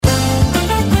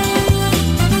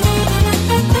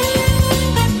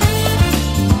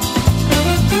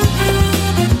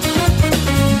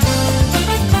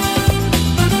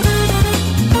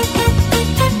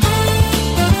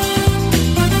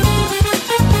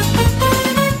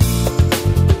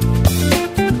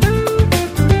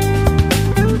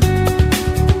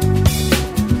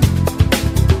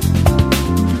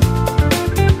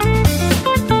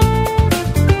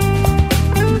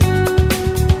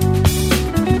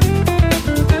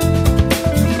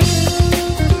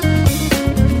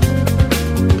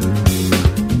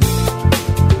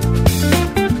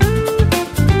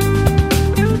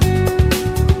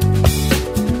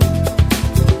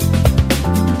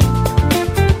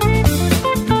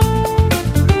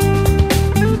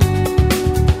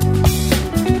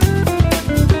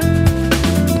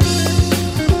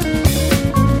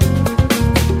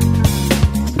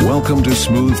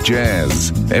smooth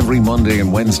jazz. Every Monday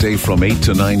and Wednesday from 8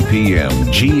 to 9 p.m.,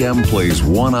 GM plays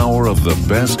 1 hour of the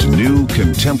best new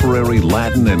contemporary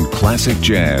Latin and classic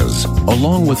jazz,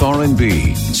 along with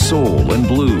R&B, soul, and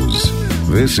blues.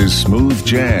 This is Smooth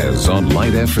Jazz on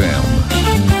Light FM.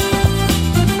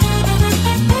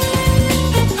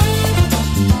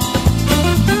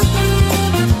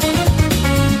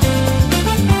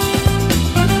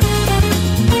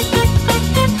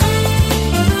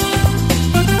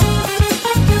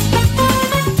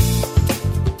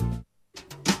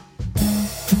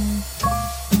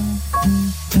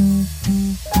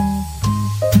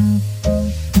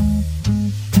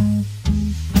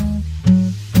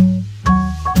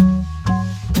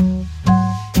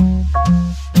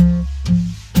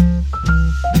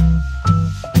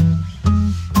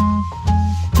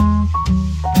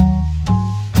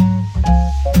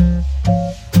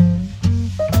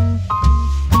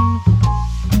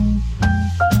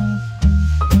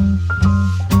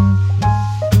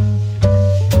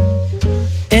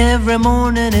 Every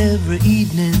morning, every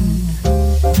evening,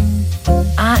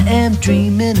 I am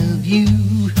dreaming of you.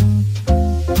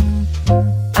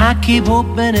 I keep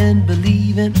hoping and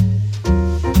believing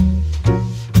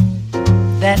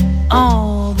that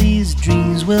all these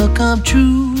dreams will come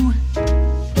true.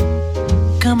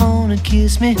 Come on and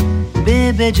kiss me,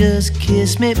 baby, just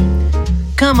kiss me.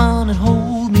 Come on and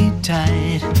hold me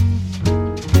tight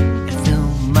and fill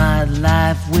my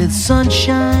life with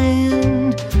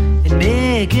sunshine.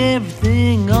 Make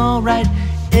everything alright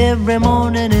every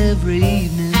morning, every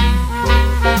evening.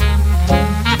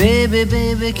 Baby,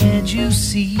 baby, can't you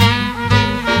see?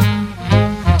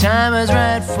 Time is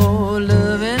right for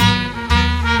loving.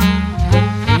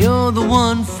 You're the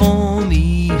one for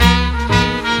me.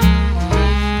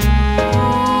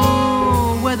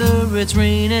 Oh, whether it's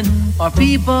raining or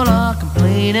people are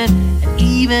complaining, and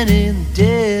even in the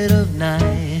dead of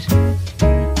night,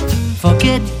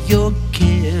 forget your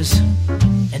cares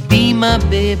and be my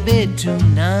baby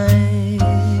tonight.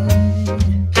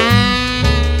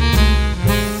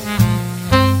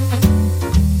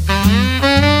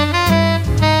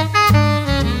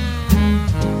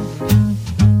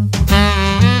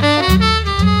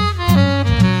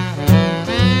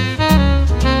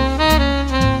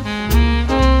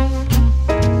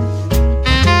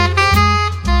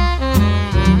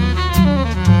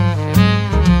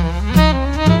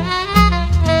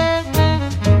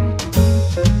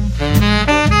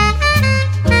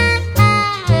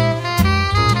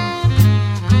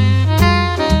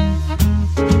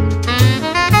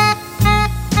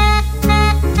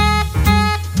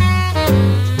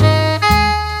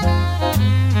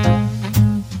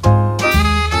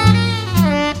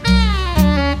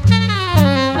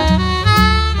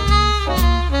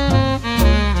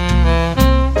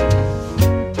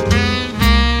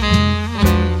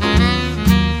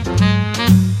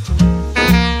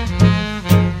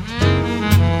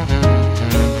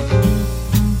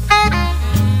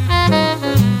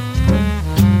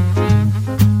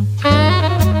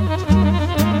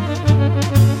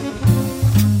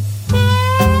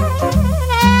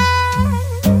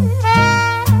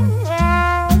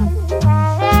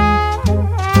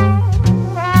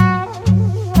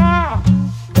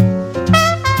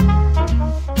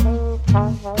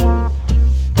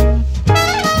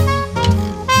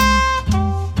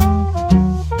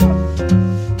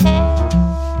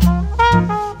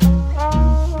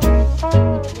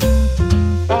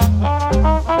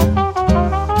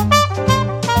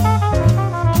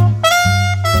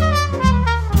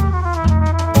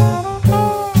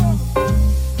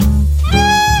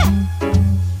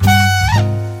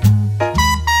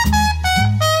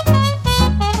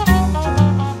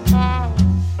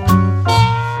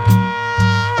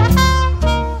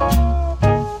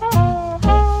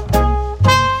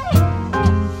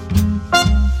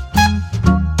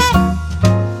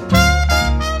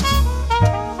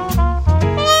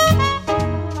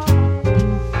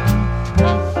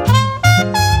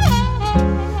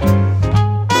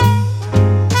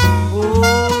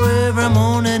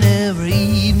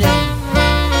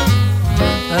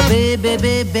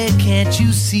 Can't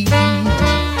you see? Time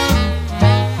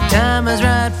is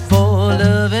right for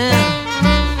loving.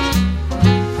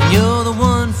 You're the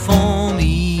one for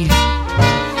me.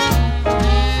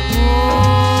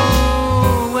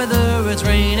 Oh, whether it's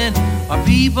raining or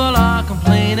people are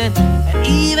complaining, and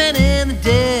even in the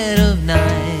dead of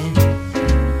night,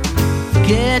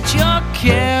 forget your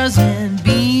cares and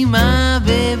be my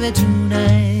baby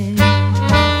tonight.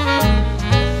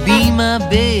 Be my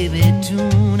baby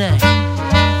tonight.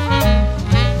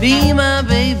 Be my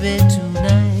baby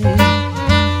tonight.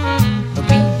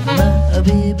 Be my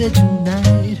baby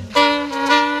tonight.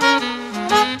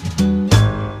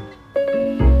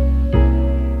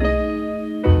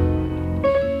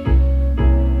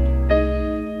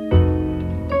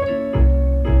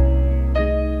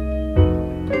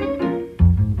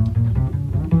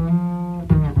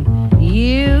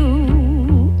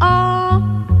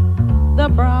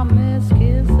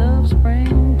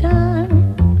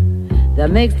 that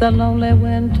makes the lonely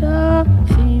winter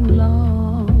seem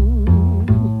long.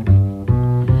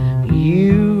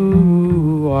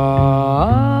 You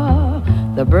are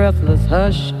the breathless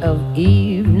hush of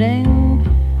evening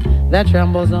that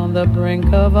trembles on the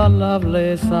brink of a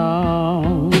lovely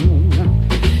song.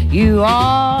 You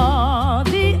are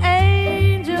the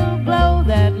angel glow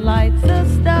that lights a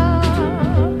star.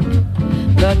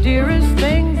 The dearest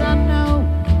things I know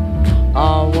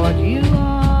are what you are.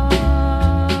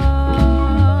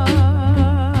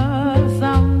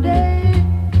 Someday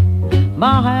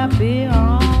my happy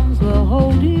arms will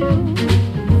hold you,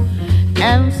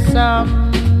 and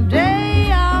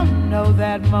someday I'll know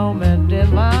that moment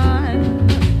divine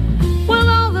when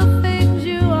all the things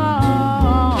you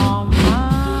are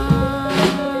mine.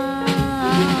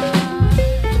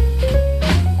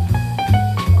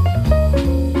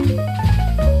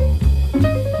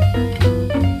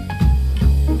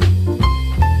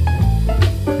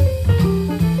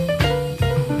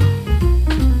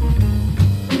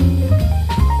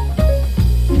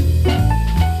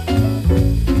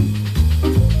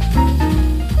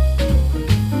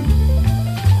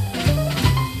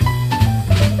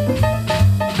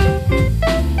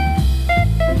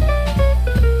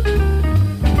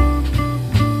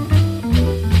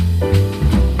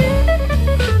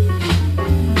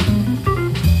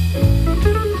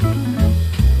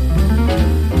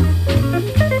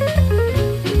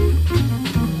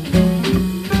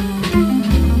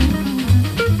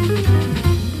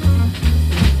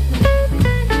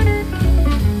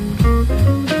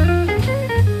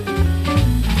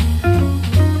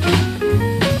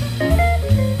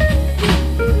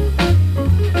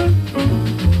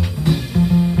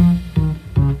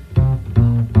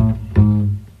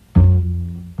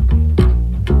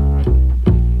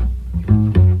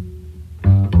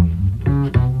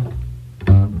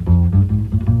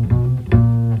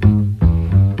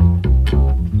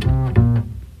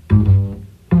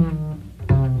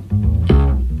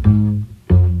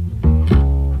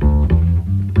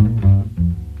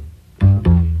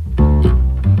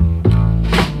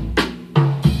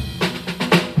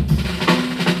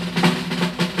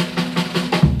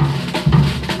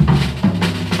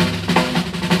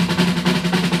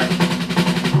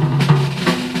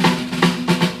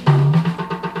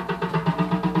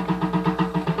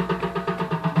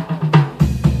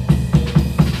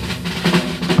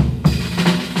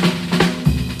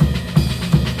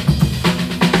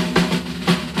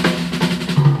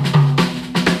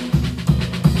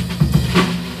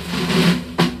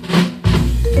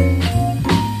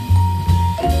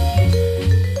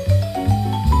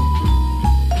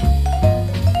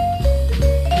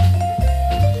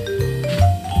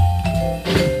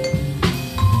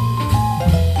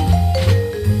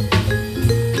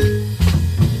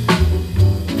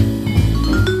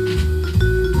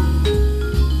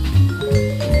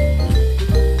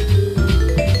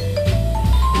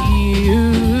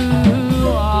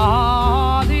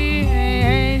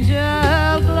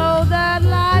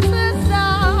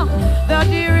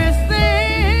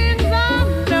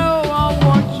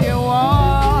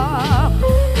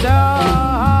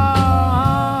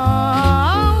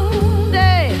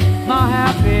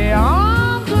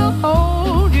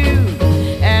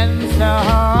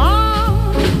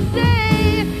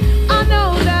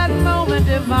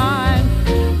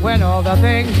 The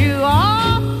things you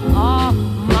are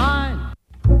mine.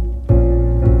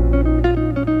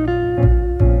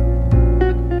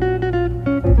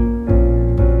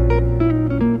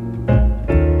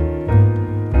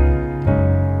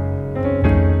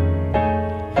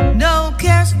 No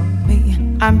cares for me,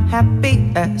 I'm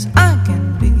happy as I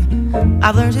can be.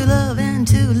 I've learned to love and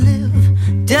to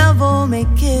live, devil may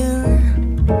care.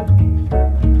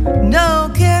 No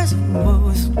cares for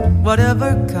woes,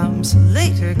 whatever comes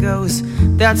later goes.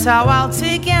 That's how I'll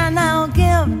take and I'll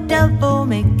give, devil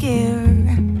may care.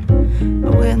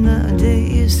 When the day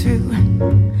is through,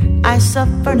 I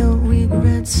suffer no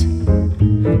regrets.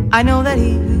 I know that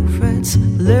he who frets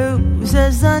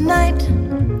loses the night.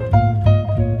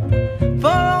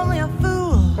 For only a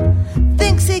fool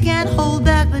thinks he can't hold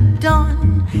back the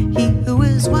dawn. He who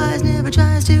is wise never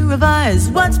tries to revise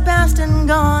what's past and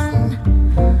gone.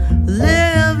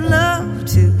 Live love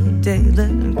today,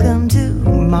 let it come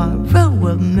tomorrow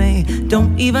of May.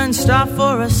 Don't even stop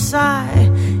for a sigh,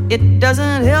 it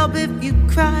doesn't help if you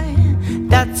cry.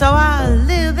 That's how I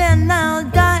live and I'll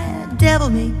die, devil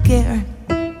may care.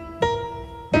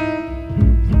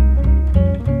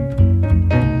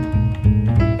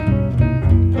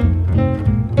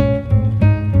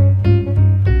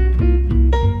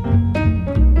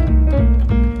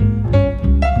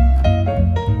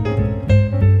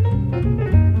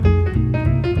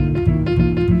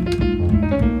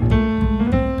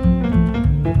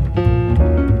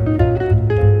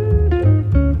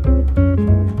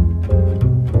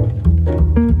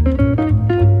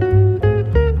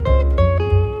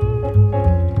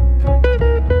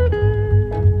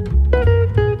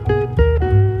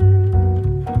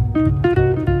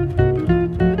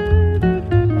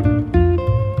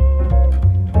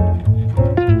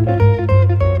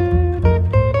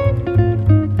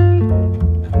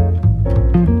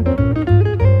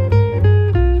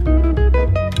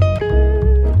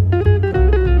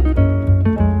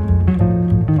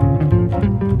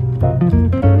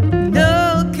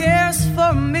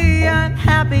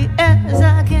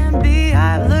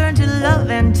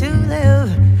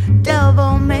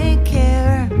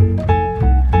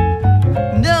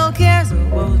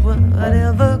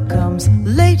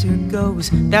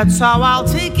 blues. That's how I'll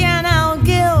take and I'll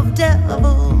give.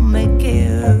 Devil may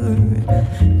care.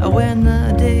 When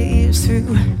the day is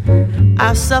through,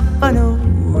 I suffer no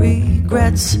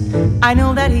regrets. I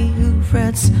know that he who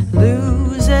frets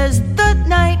loses the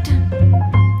night.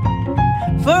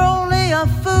 For only a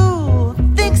fool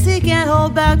thinks he can't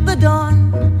hold back the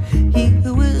dawn. He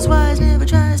who is wise never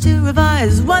tries to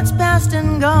revise what's past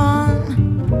and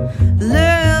gone.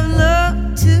 Live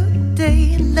love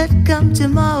today, let come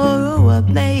tomorrow or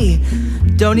may.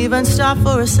 Don't even stop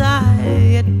for a sigh,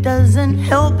 it doesn't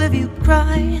help if you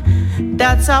cry.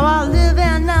 That's how I'll live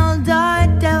and I'll die.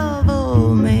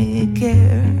 Devil may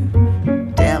care,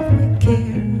 devil may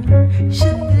care.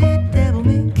 Surely devil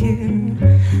may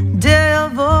care,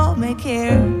 devil may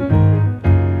care.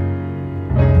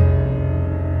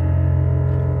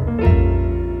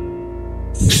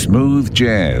 Smooth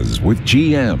Jazz with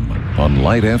GM on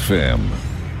Light FM.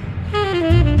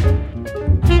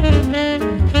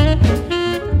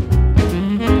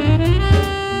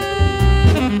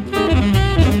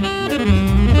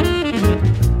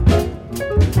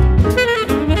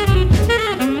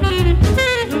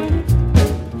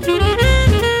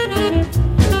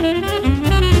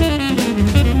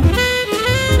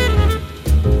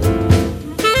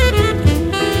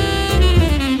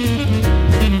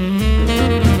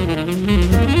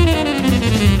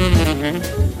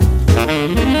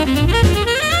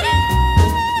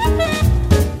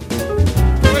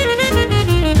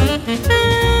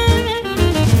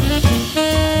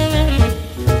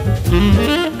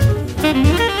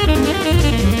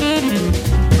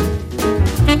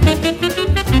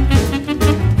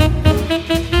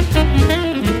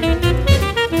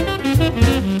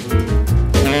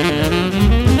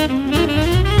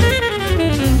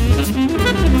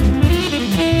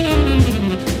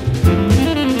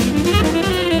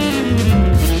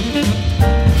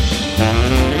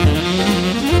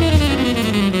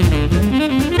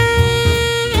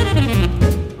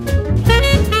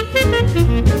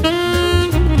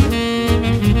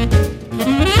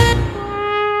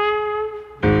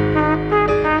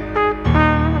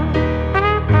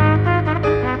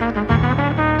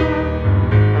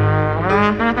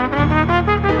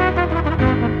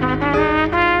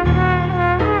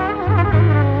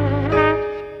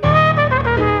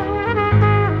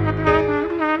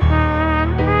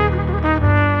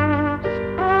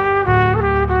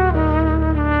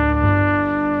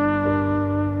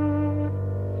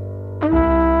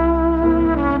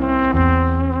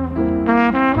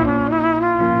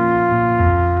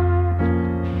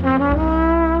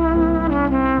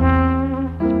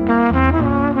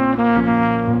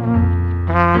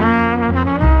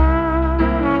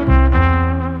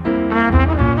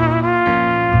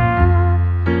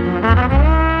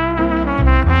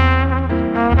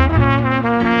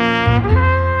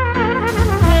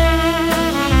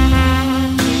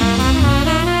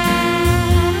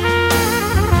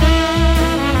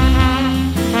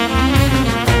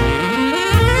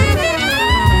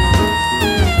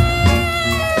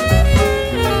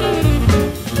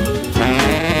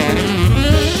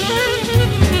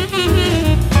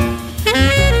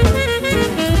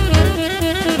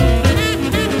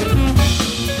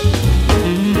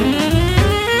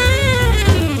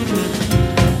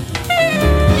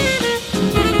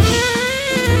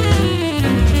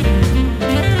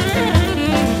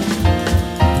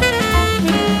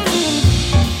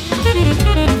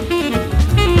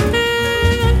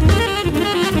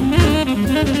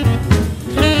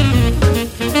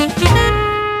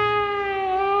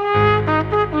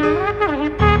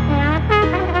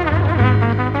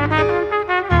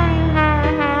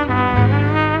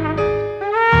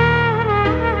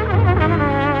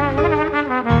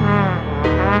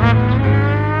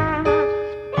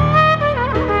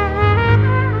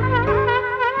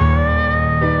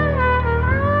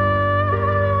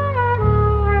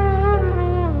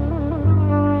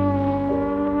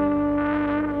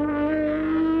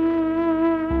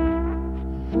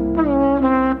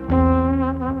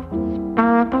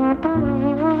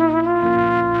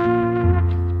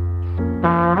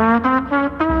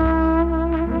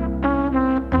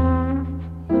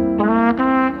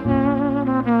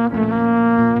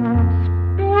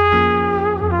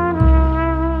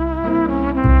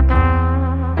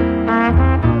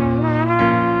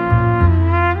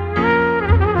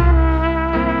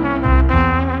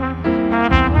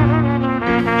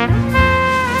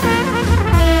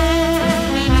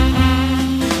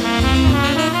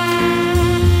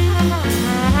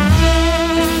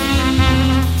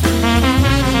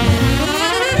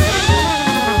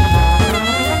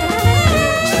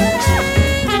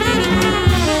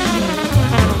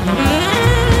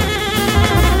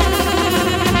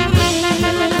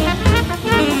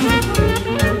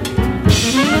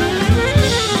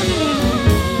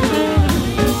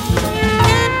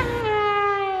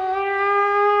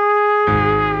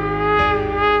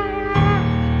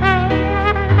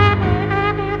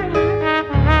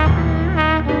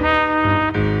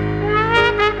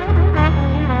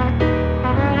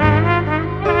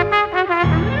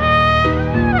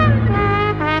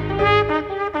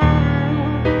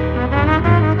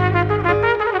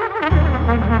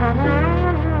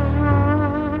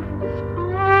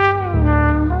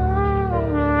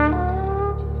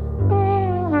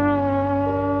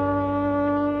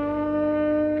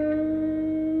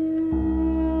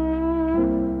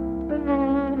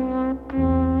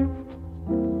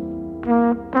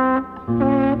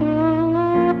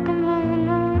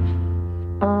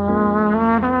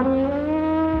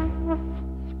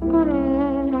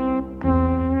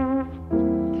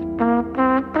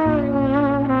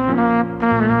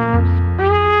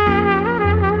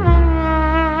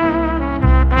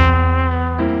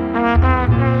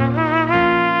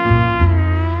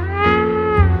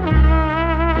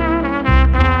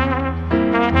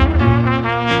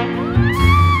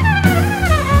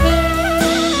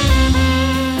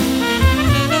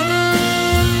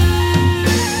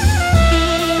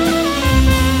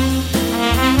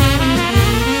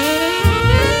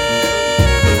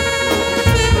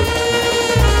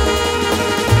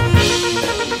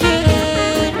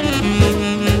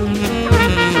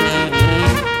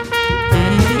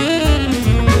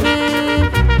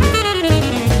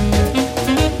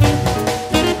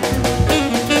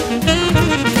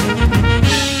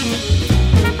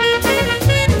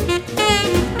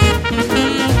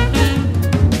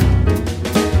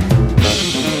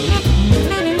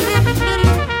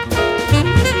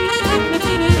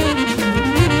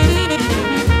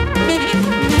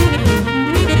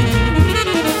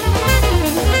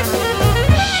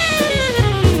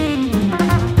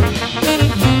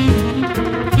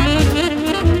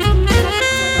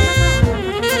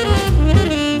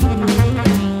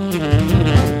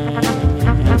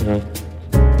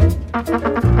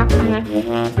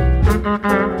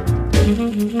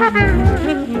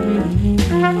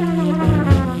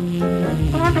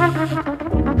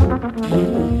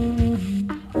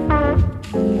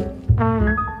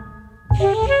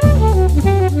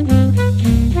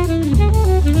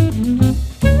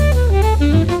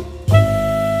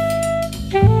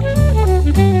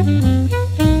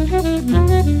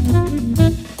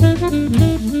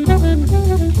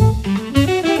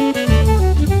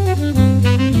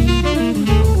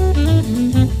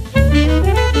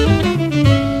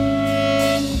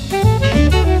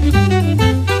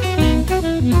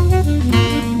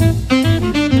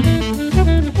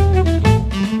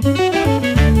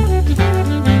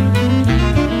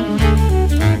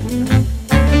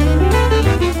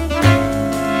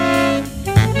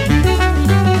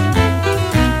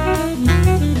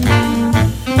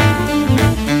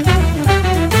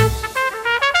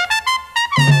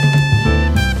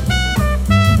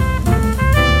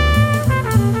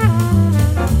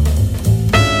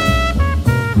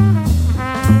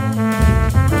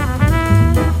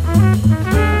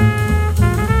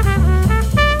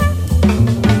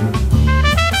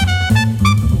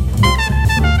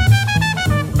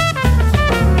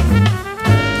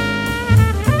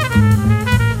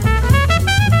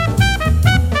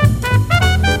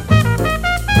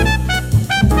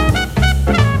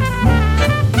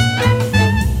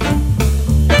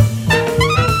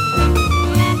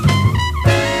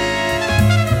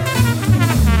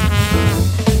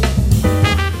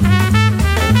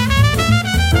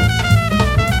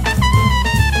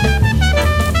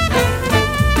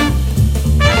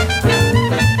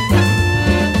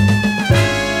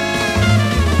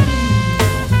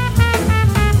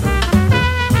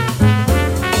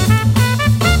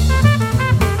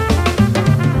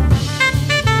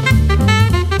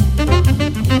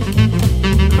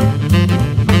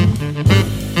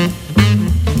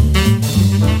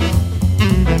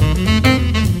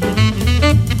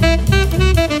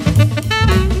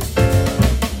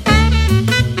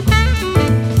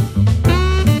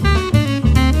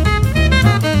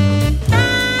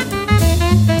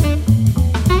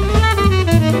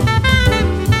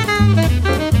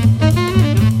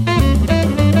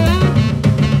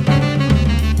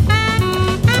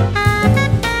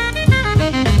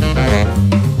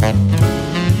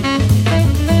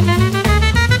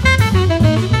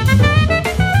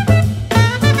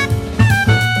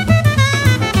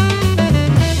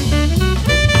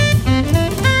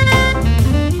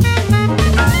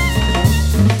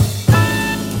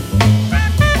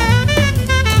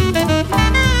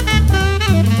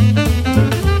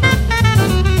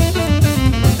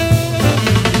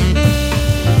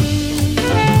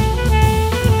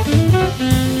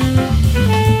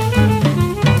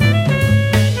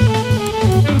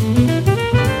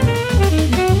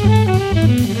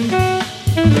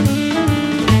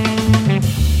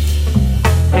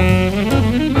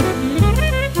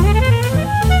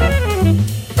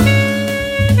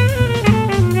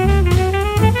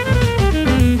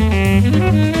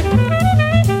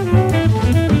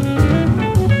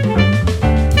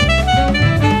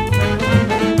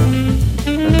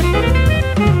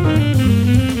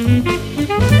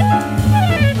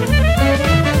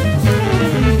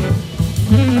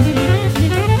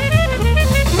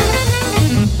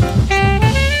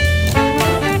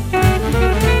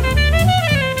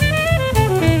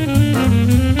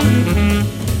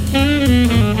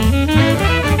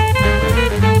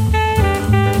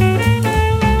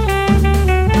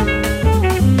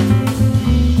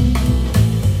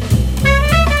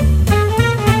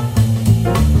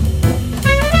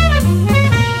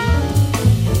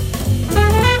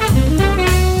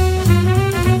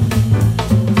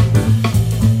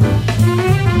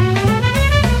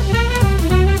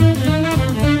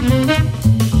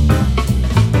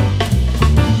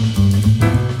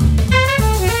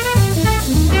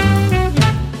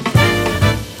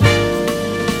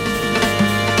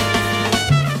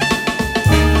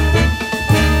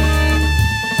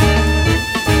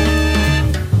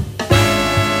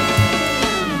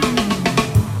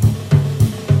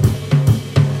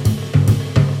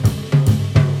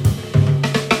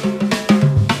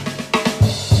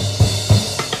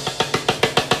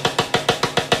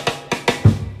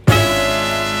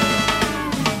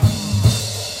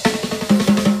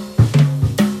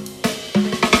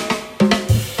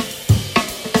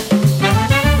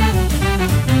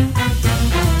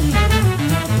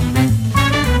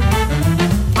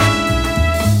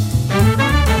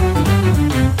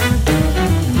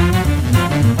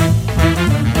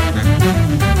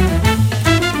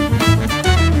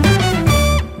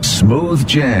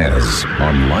 Jazz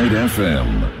on Light FM.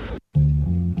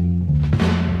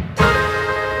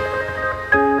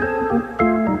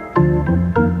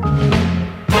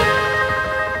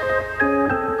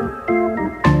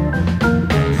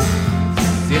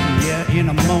 Sitting here in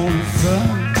the morning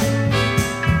sun,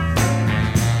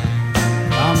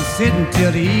 I'm sitting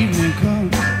till the evening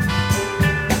comes,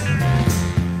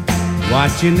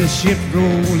 watching the ship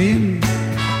roll in,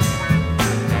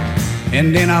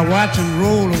 and then I watch them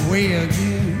roll away again.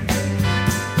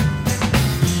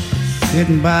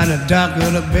 Sitting by the dock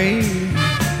of the bay,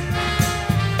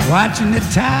 watching the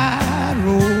tide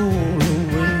roll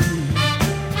away.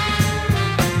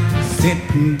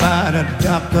 Sitting by the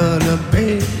dock of the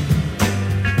bay,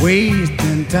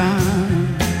 wasting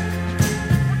time.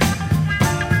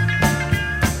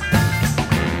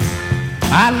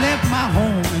 I left my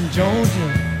home in Georgia.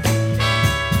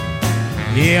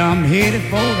 Yeah, I'm headed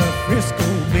for the Frisco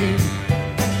Bay.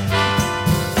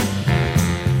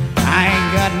 I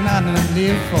ain't got nothing to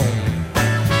live for.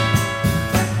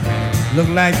 Look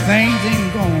like things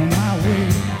ain't going my way.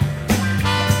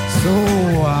 So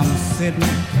I'm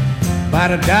sitting by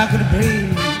the dock of the bay,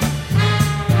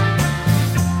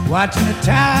 watching the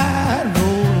tide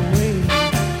roll away.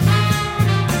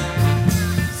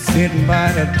 Sitting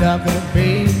by the dock of the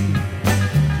bay,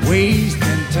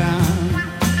 wasting time.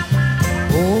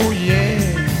 Oh yeah.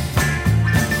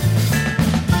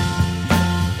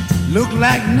 Look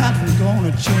like nothing's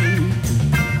gonna change.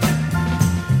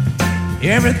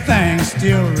 Everything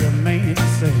still remains the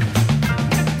same.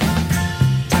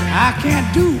 I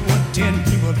can't do what 10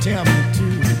 people tell me to.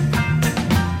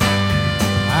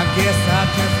 I guess I'll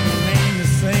just remain the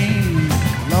same.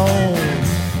 Lord,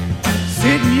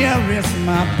 sitting here resting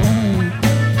my bone,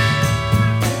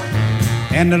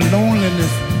 and the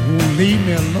loneliness won't leave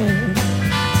me alone.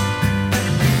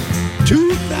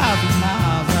 2,000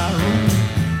 miles I roam,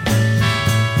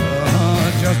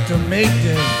 just to make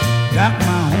this dock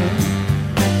my home.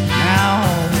 Now,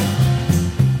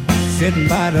 sitting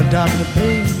by the dock of the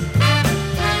bay,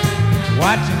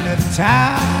 watching the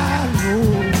tide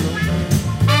roll away.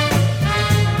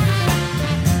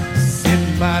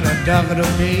 Sitting by the dock of the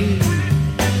bay,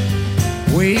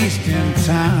 wasting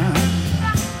time.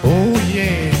 Oh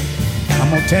yeah, I'm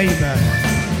gonna tell you about it.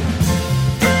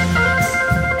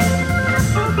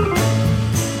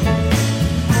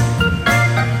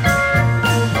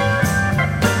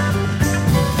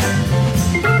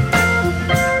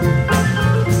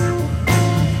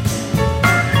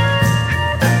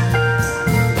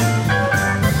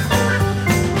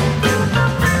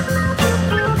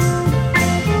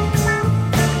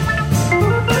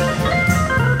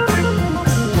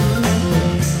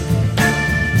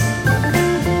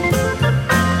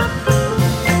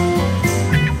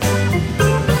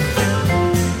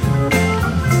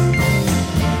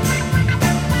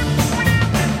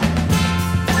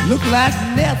 Look like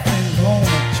nothing's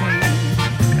gonna change.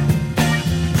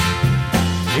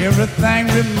 Everything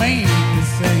remains the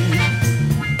same.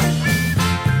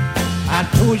 I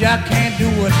told you I can't do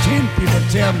what 10 people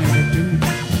tell me to do.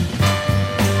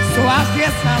 So I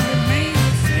guess I remain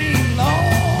the same,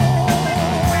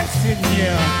 Lord. Sitting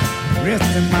here,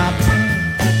 resting my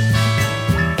bones,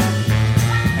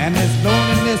 and this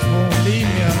loneliness won't leave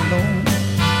me alone.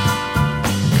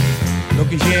 Look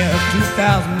at here,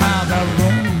 2,000 miles I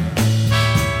roam,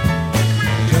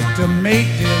 to make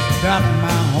this dock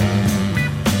my home.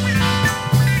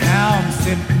 Now I'm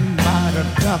sitting by the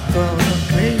dock of the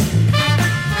bay,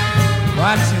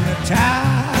 watching the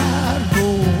tide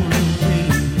roll away.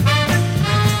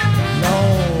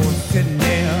 Lord, sitting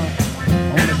there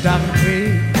on the dock of the bay,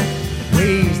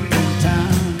 wasting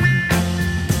time.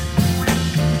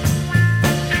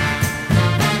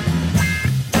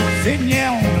 Sitting there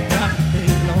on the dock of the bay,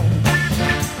 Lord,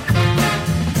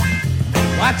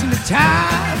 watching the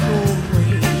tide roll away.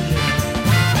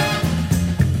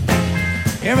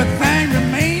 Everything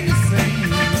remains the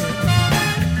same.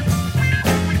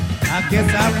 I guess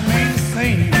I remain the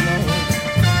same, Lord.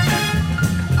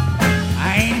 I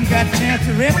ain't got a chance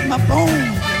to rest my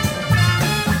bones.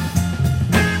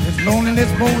 This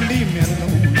loneliness won't leave me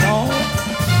alone, Lord.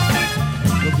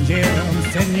 Looking here, I'm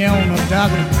sitting here on the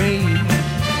dock of the bay,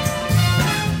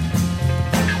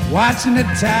 watching the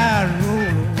tide roll.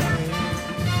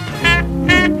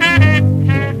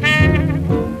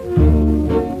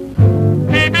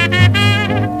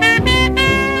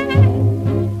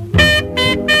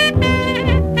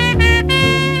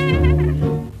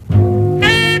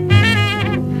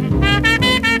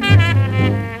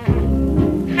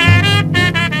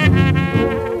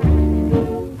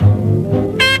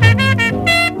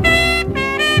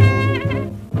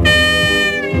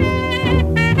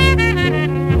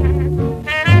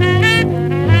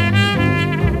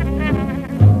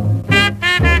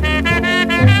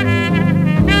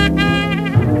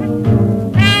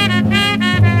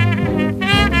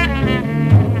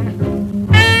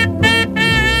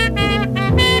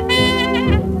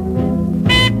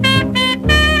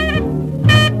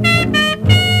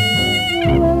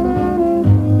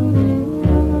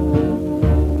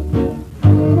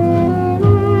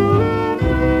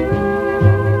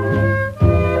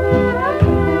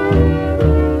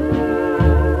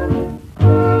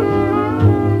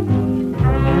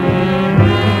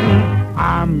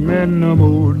 in the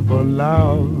mood for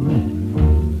love.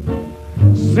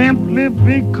 Simply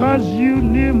because you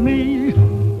near me.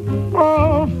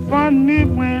 Oh, funny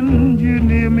when you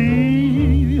near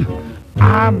me.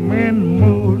 I'm in the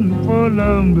mood for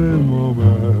love, baby.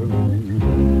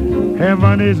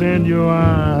 Heaven is in your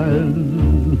eyes,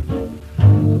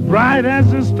 bright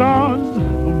as the stars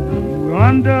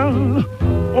under.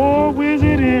 Oh, is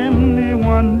it any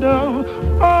wonder?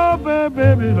 Oh,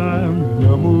 baby, I'm in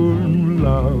the mood for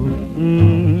love.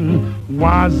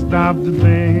 Why stop to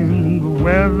think of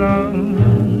whether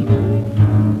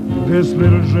this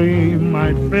little dream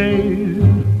might fade?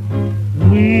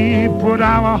 We put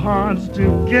our hearts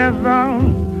together.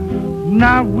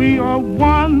 Now we are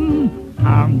one.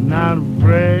 I'm not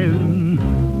afraid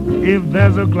if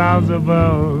there's a cloud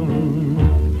above.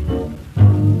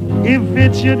 If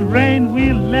it should rain,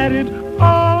 we let it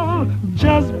all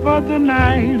just for the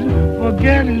night.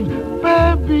 Forget it,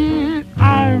 baby,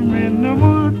 I'm in the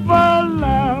mood for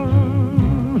love.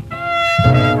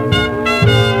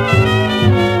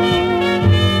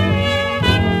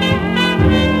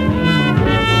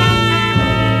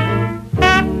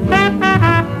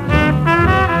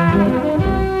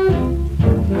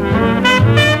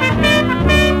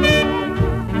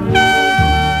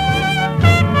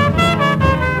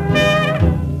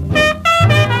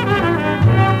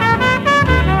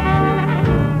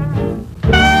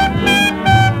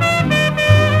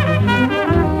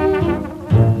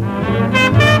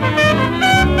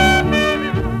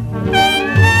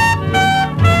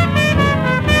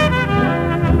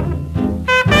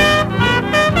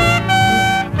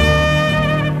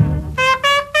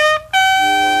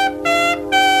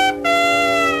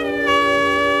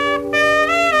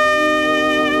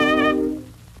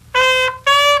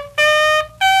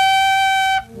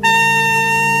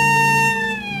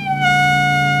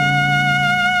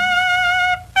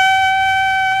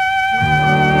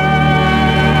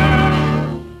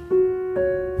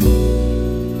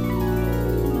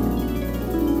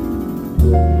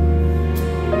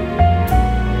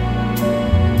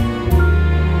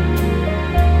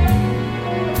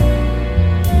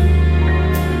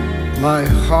 My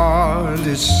heart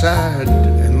is sad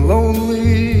and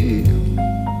lonely.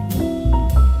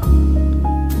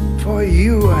 For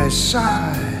you I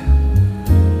sigh,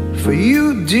 for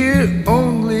you, dear,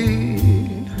 only.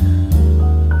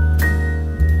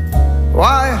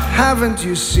 Why haven't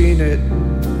you seen it?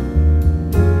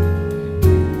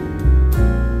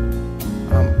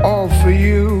 I'm all for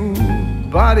you,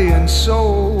 body and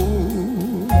soul.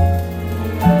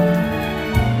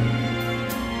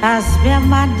 I spend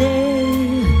my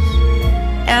days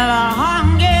in a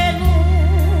hunger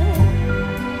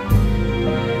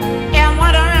and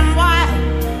wondering why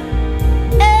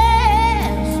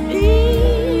it's me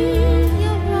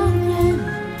you're wronging.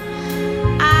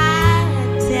 I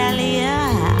tell you,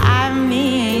 I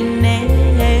mean it.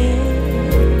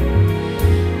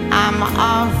 I'm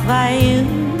all for you,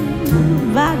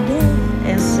 body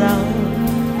and soul.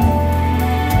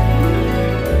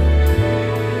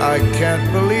 I can't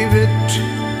believe it.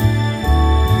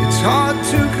 It's hard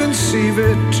to conceive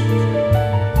it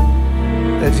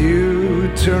that you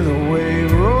turn away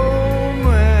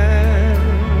romance.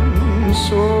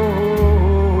 Oh.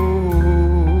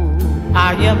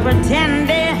 Are you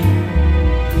pretending?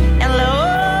 It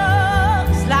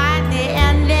looks like the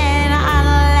ending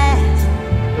unless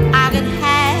I could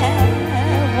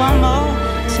have one more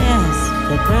chance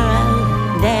to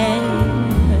pretend.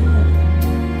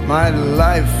 My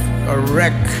life a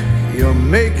wreck you're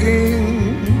making.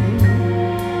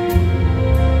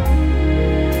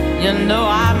 You know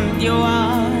I'm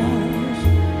yours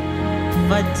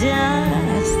for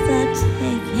just the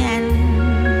taking.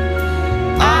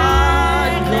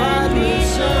 I'd gladly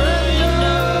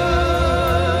surrender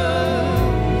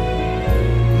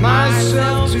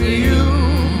myself to you,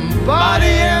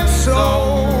 body and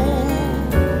soul.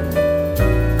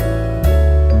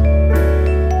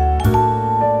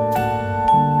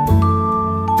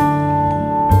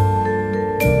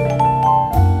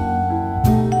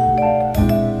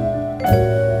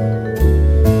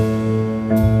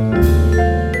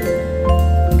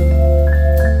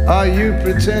 Are you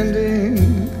pretending?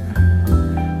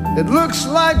 It looks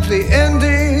like the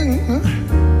ending,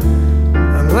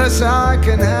 unless I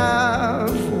can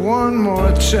have one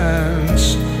more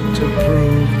chance to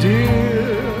prove,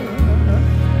 dear,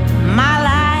 my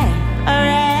life a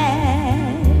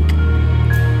wreck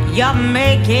you're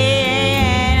making.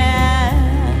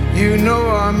 You know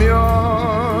I'm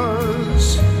yours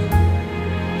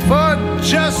for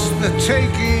just the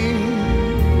taking.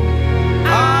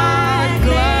 I'd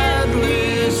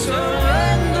gladly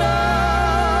surrender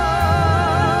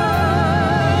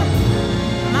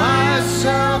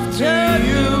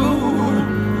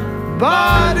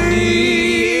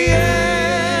body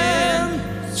and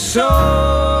soul.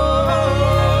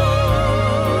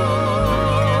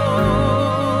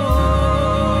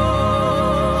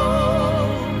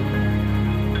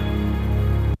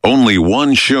 Only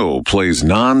one show plays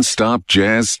non-stop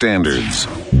jazz standards.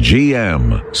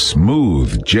 GM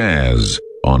Smooth Jazz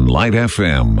on Light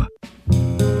FM.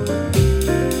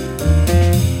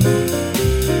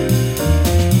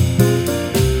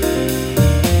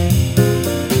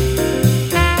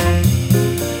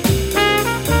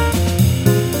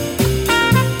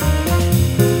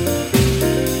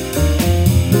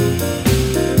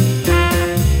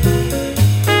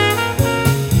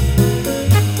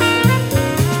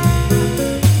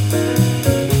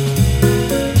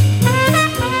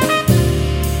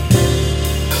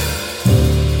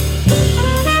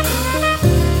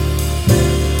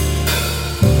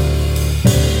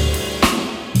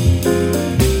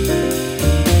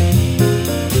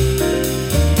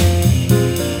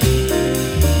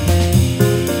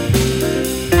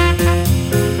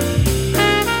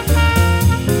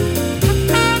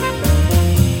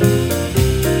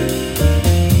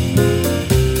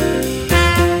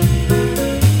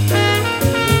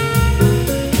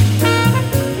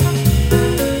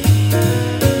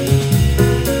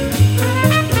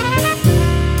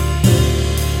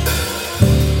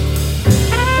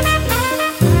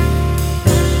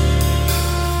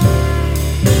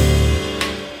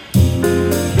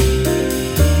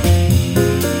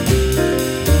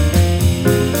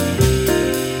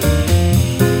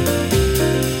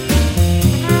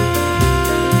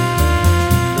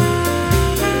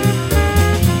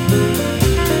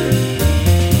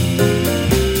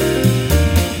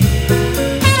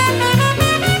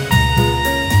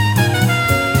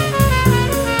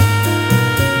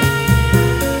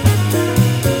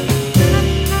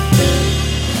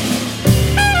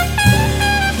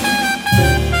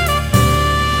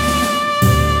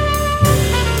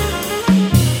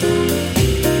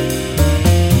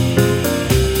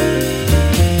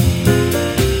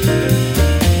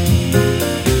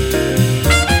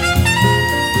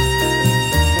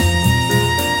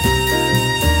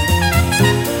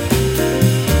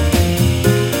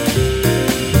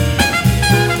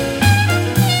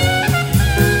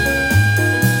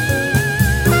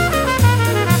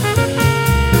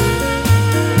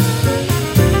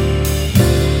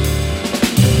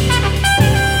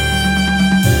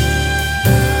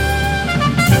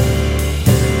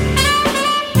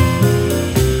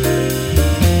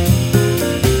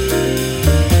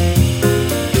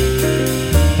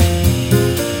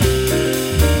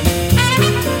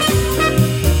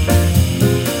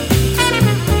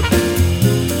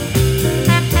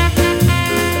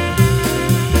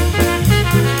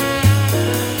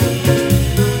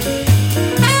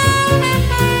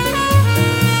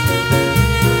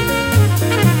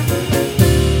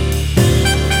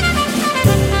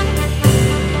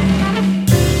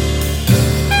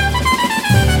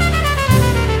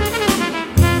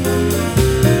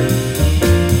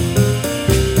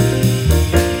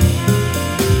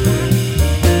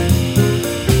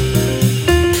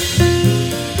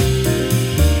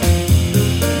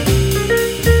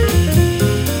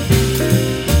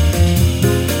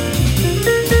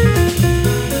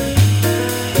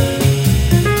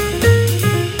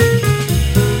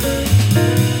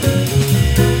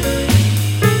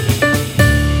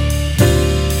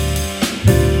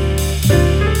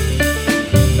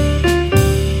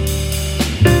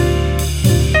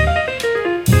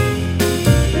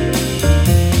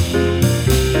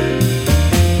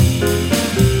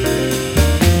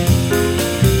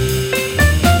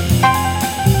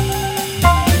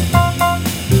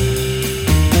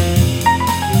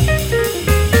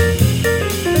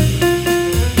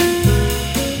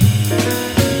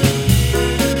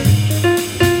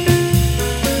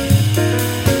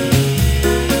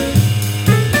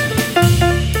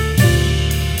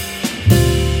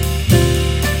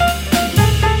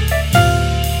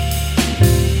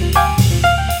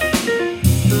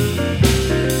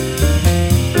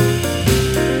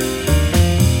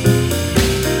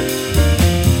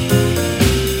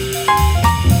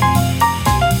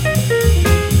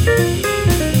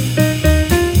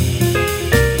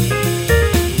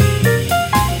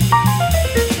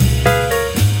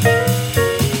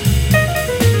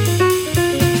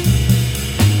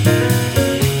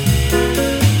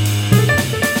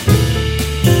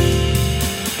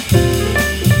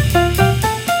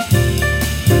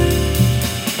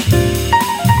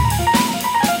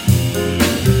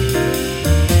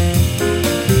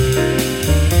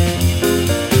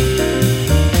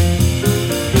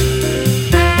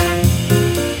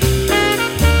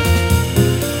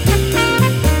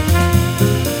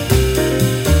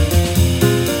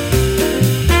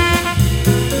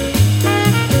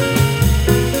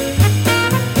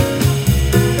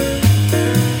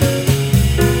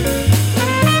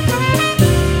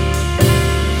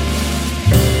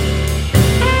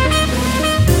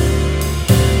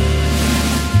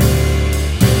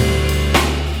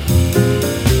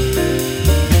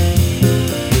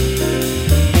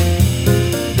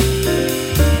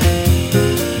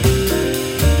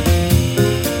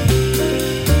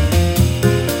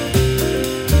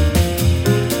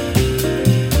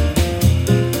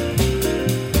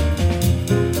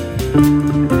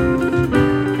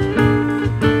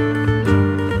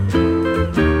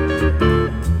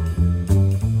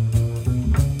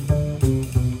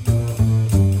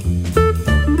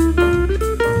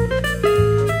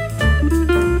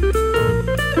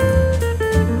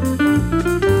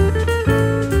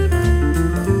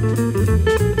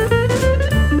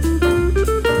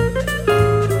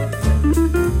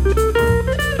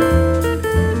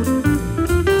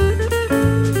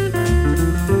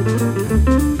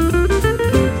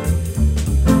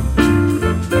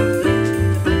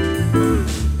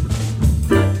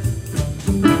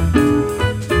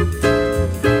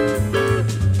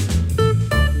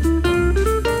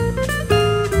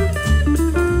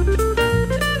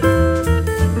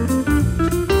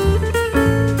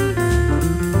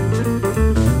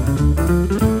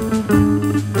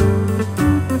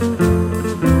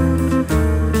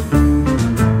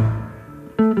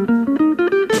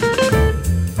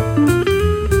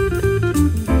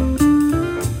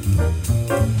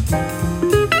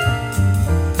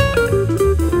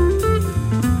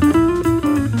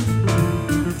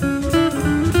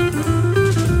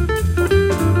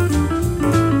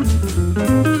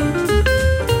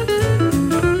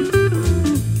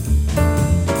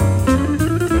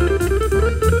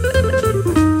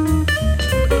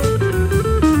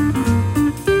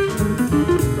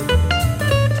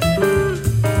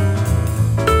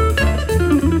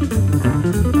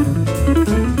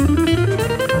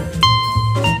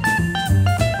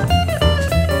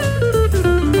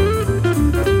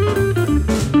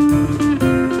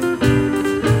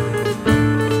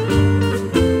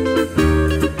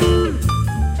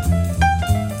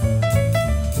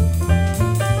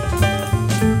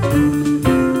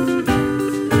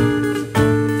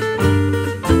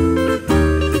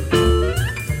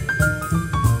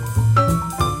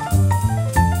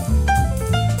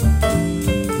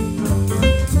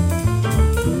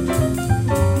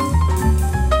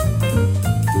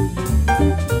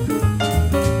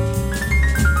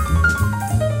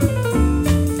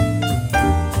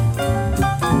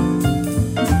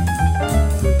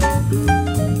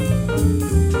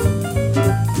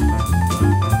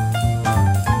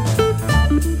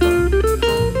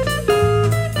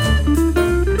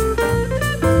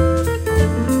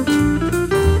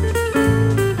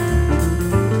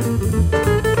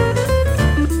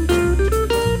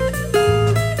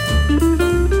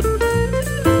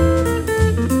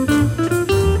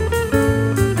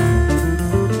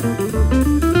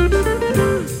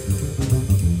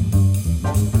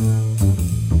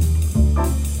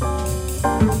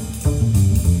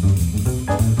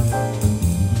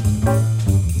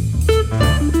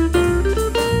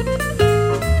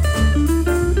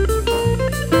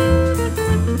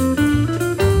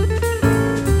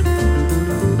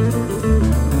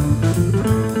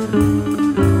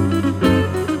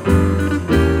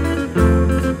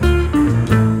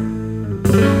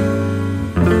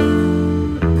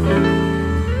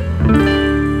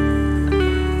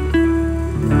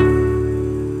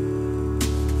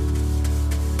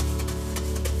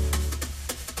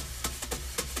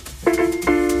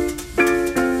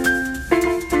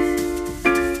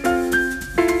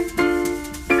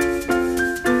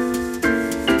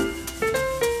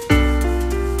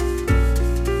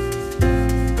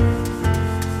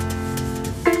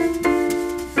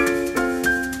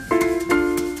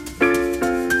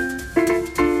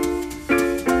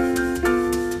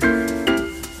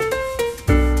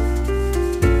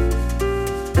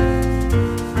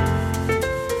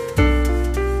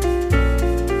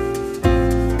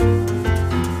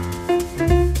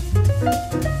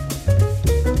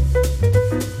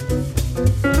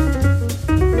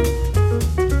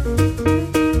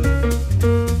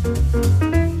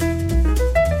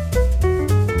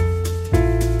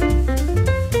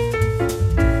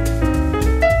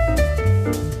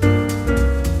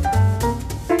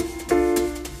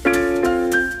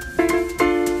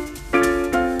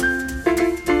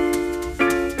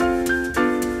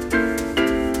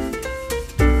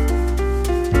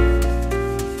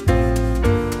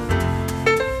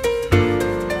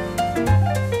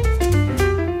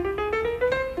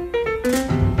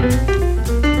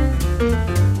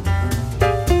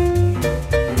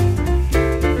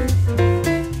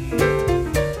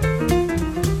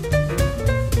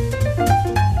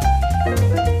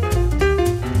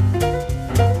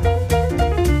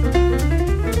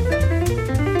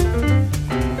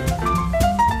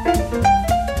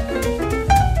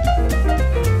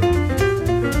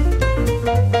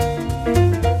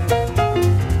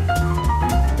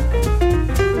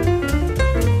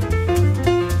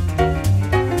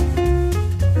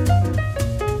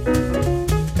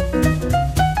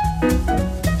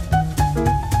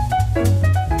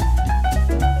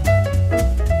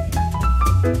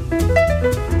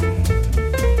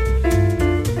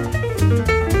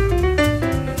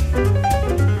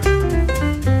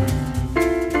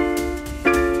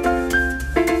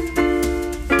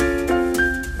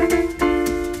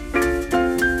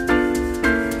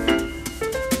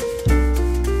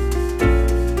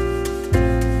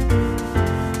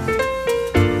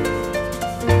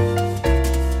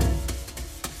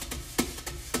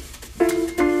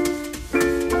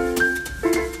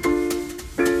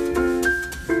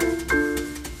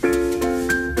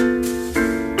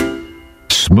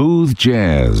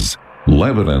 Jazz,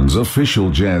 Lebanon's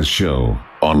official jazz show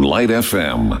on Light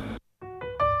FM.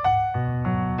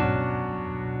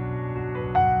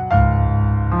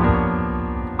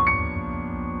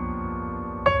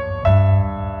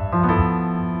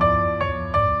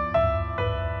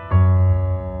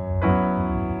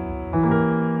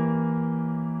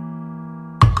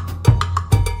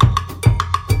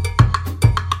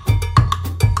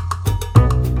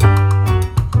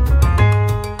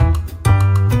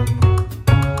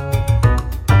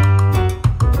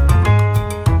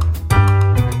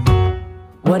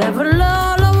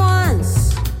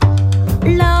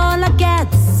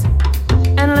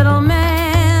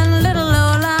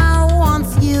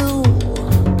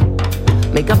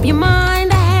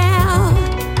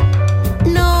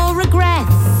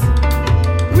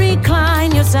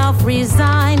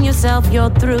 You're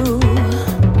through.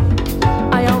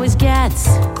 I always get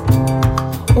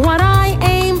what I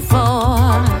aim for,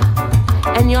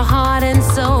 and your heart and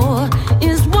soul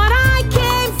is what I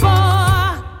came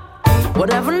for.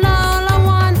 Whatever Lola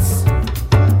wants,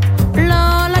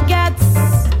 Lola gets.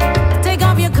 Take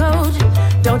off your coat,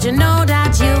 don't you know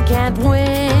that you can't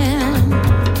win?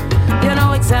 You're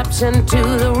no exception to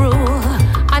the rule.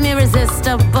 I'm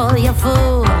irresistible, you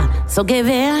fool. So give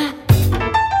in.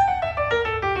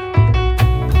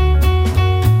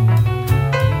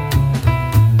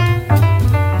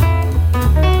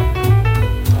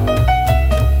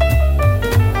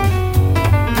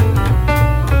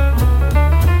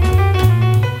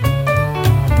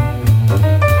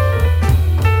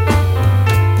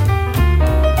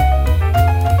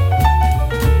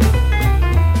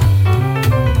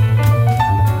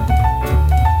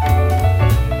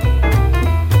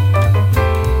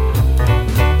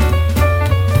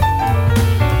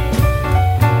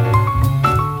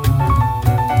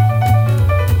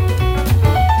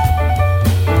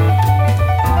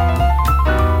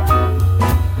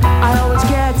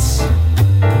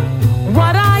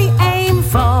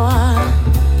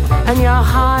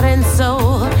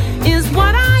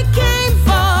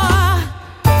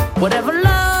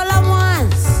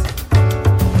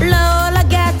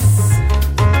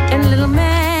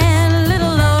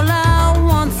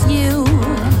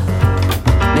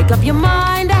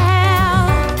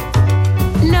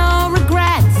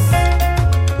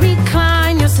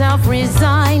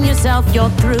 You're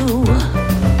through.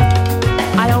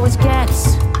 I always get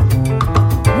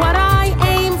what I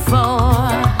aim for,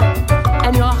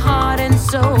 and your heart and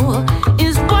soul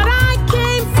is what I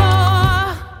came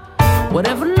for.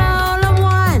 Whatever Lola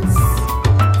wants,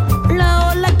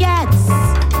 Lola gets.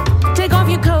 Take off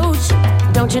your coat,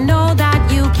 don't you know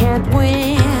that you can't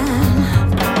win?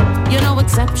 You're no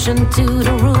exception to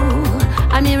the rule.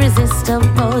 I'm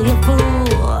irresistible, you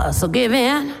fool. So give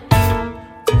in.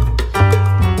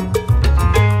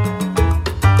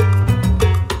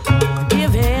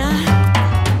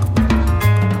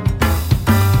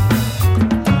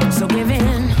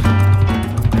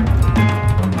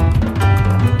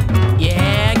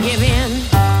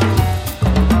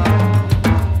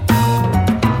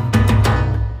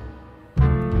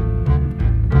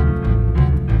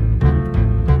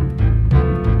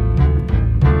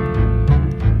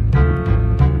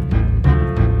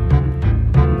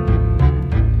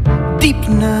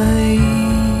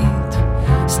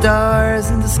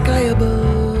 Stars in the sky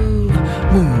above,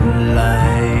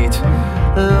 moonlight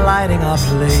lighting our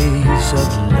place of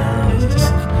love.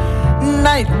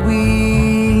 Night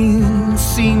winds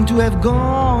seem to have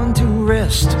gone to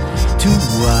rest, too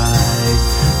wide,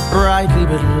 brightly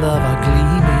but love are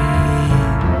gleaming.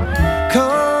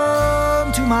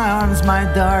 Come to my arms, my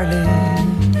darling,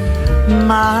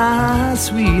 my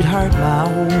sweetheart, my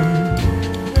own.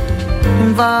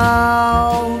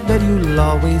 Vow that you'll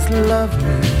always love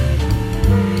me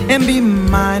and be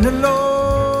mine alone.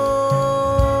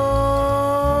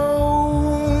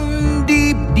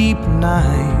 Deep, deep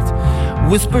night,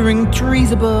 whispering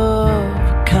trees above,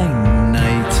 kind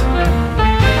night,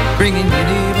 bringing you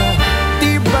nearer,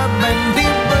 deeper and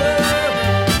deeper.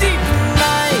 Deep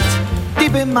night,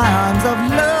 deep in my arms of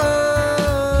love.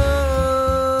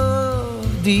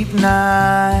 Deep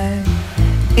night,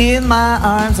 in my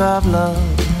arms of love.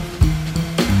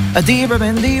 A deeper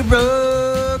and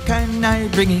deeper kind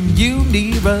night, bringing you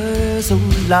nearer. So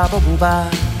la ba boo ba,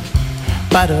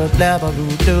 ba da bla ba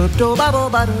boo do do ba bo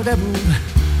ba do da boo,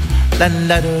 la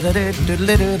la do da da do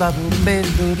da da ba boo be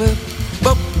do do,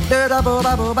 bo da da bo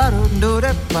ba bo ba do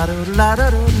da ba do la da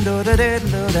do da da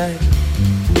do da,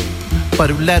 ba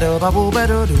do la do ba bo ba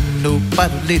do do ba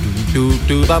do le do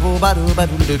do ba bo ba do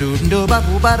do ba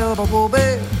bo ba do ba bo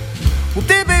be.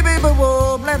 Baby, baby,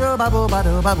 baby,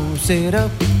 baby, sit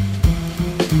up.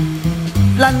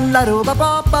 La la do ba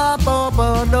ba ba ba ba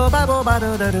do ba bo ba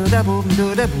do da do da boom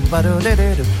do da boo ba do da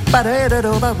do ba da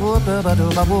do ba bo ba do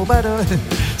ba bo ba do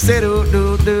say do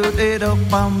do do do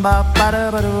bam ba ba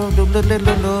do do do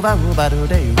do ba bo ba do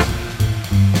da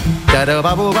da do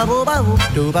ba bo do ba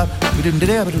do da da ba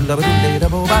do da ba do da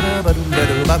bo ba do da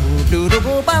do ba do do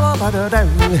bo ba do da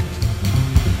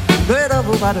da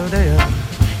bo ba do da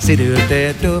say do da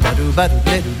do ba do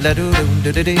la do do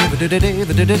do do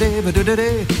do do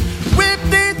with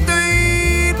the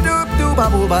do do ba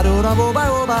bo ba do da bo ba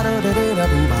do da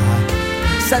bo ba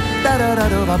sat da da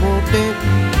do ba bo de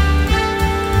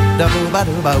da bo ba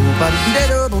do ba de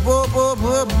do bo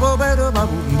ba do ba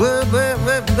bo ba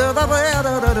do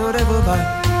ba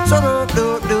so do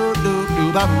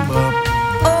ba bo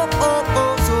oh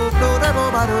so do da bo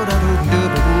ba do da do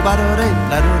ba do de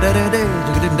la do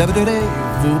da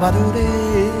ba do de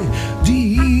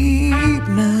deep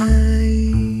night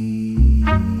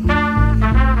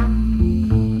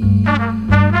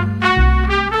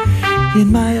in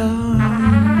my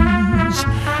arms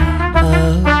of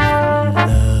love.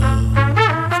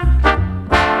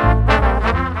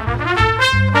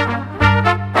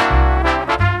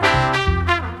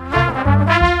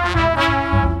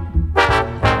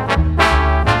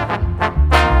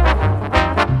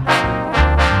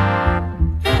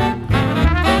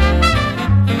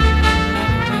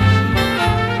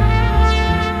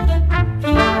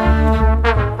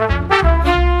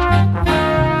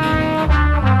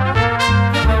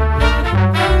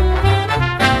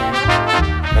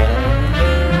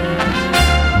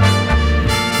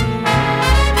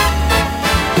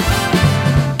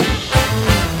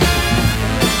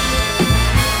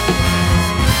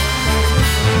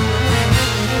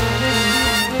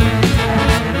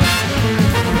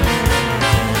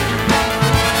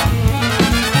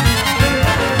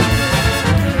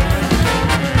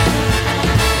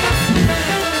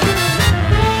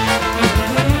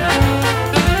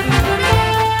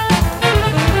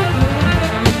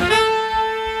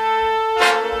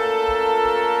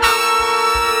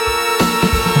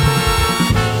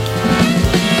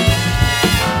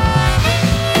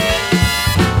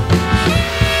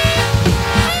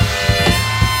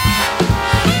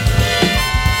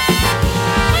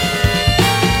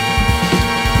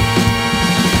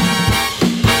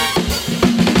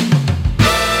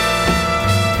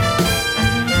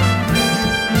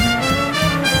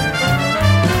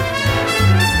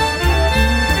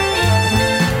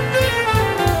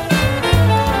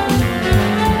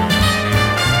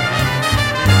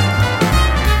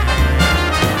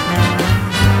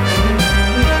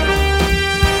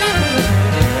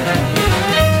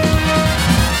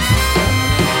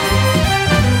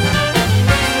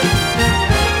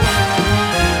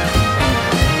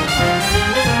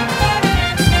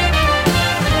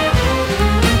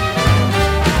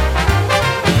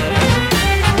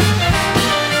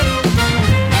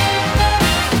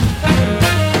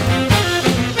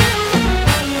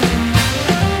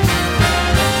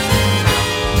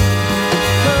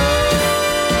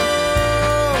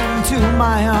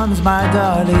 My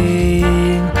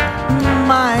darling,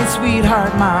 my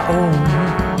sweetheart, my own,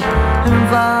 and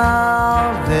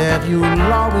vow that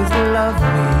you'll always love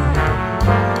me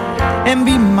and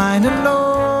be mine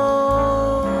alone.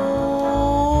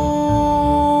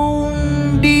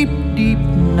 Deep, deep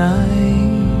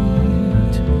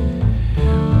night,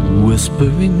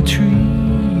 whispering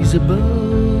trees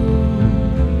above,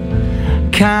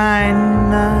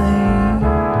 kind night,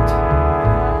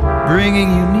 bringing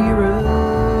you nearer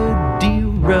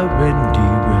and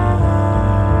dearer.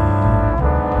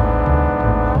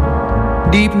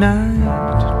 Deep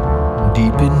night,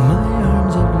 deep in my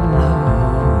arms of love,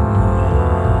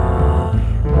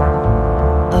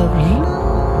 of love.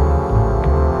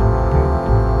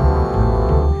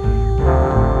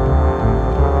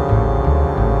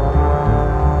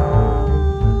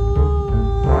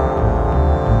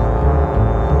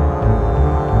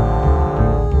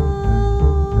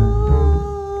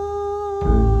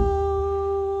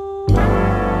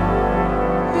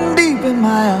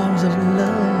 My arms of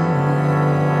love.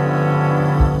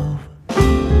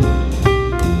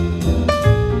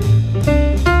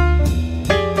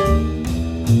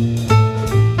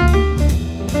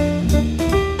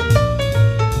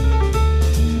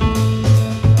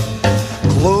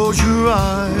 Close your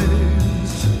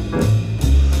eyes,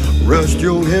 rest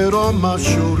your head on my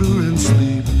shoulder and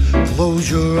sleep. Close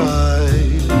your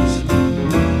eyes,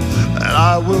 and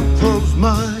I will close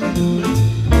mine.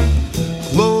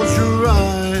 Close your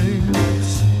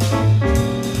eyes,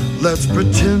 let's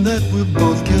pretend that we're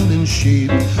both counting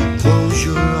sheep. Close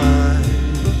your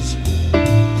eyes,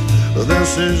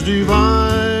 this is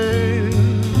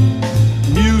divine.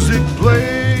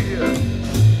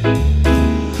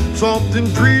 Something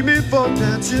dreamy for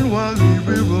dancing while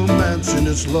we're romancing.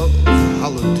 It's love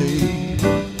holiday,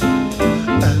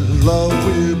 and love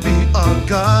will be our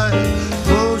guide.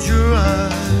 Close your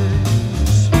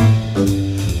eyes.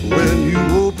 When you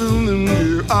open them,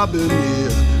 dear, I've been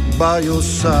here by your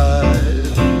side.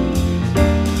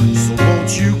 So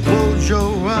won't you close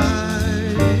your eyes?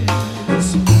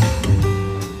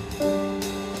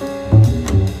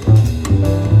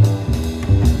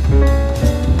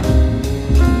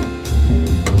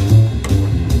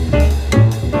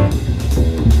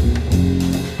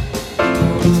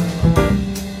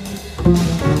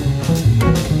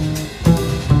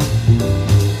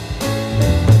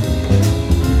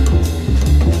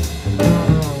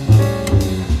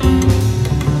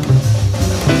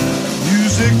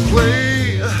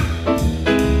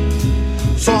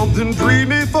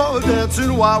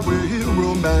 While we're here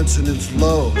romancing, it's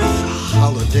love's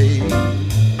holiday,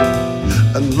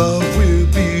 and love will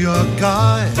be our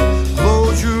guide.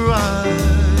 Close your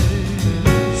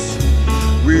eyes.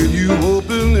 When you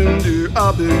open them, dear,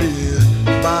 I'll be here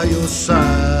by your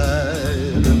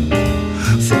side.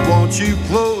 So won't you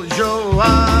close your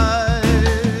eyes?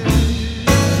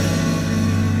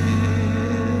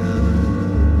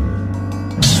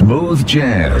 Smooth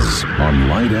Jazz on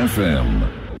Light FM.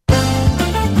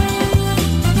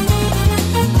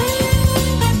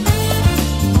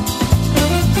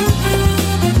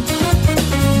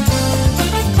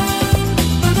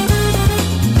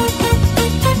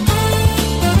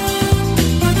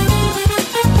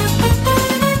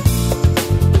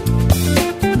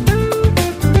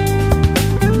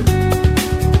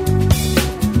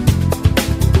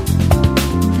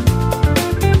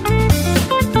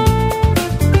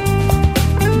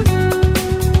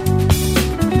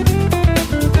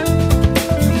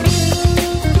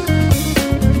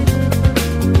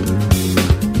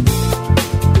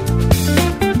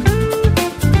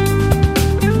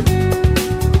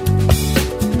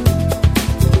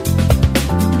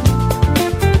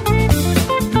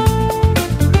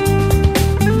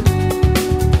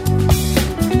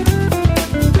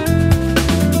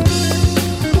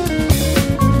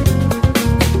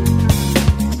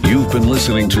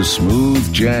 Listening to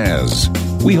Smooth Jazz.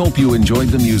 We hope you enjoyed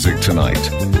the music tonight.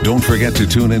 Don't forget to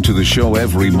tune into the show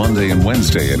every Monday and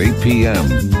Wednesday at 8 p.m.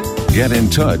 Get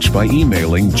in touch by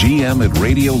emailing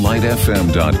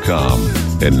gm@radiolightfm.com.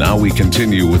 And now we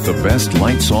continue with the best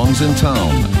light songs in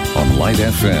town on Light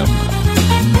FM.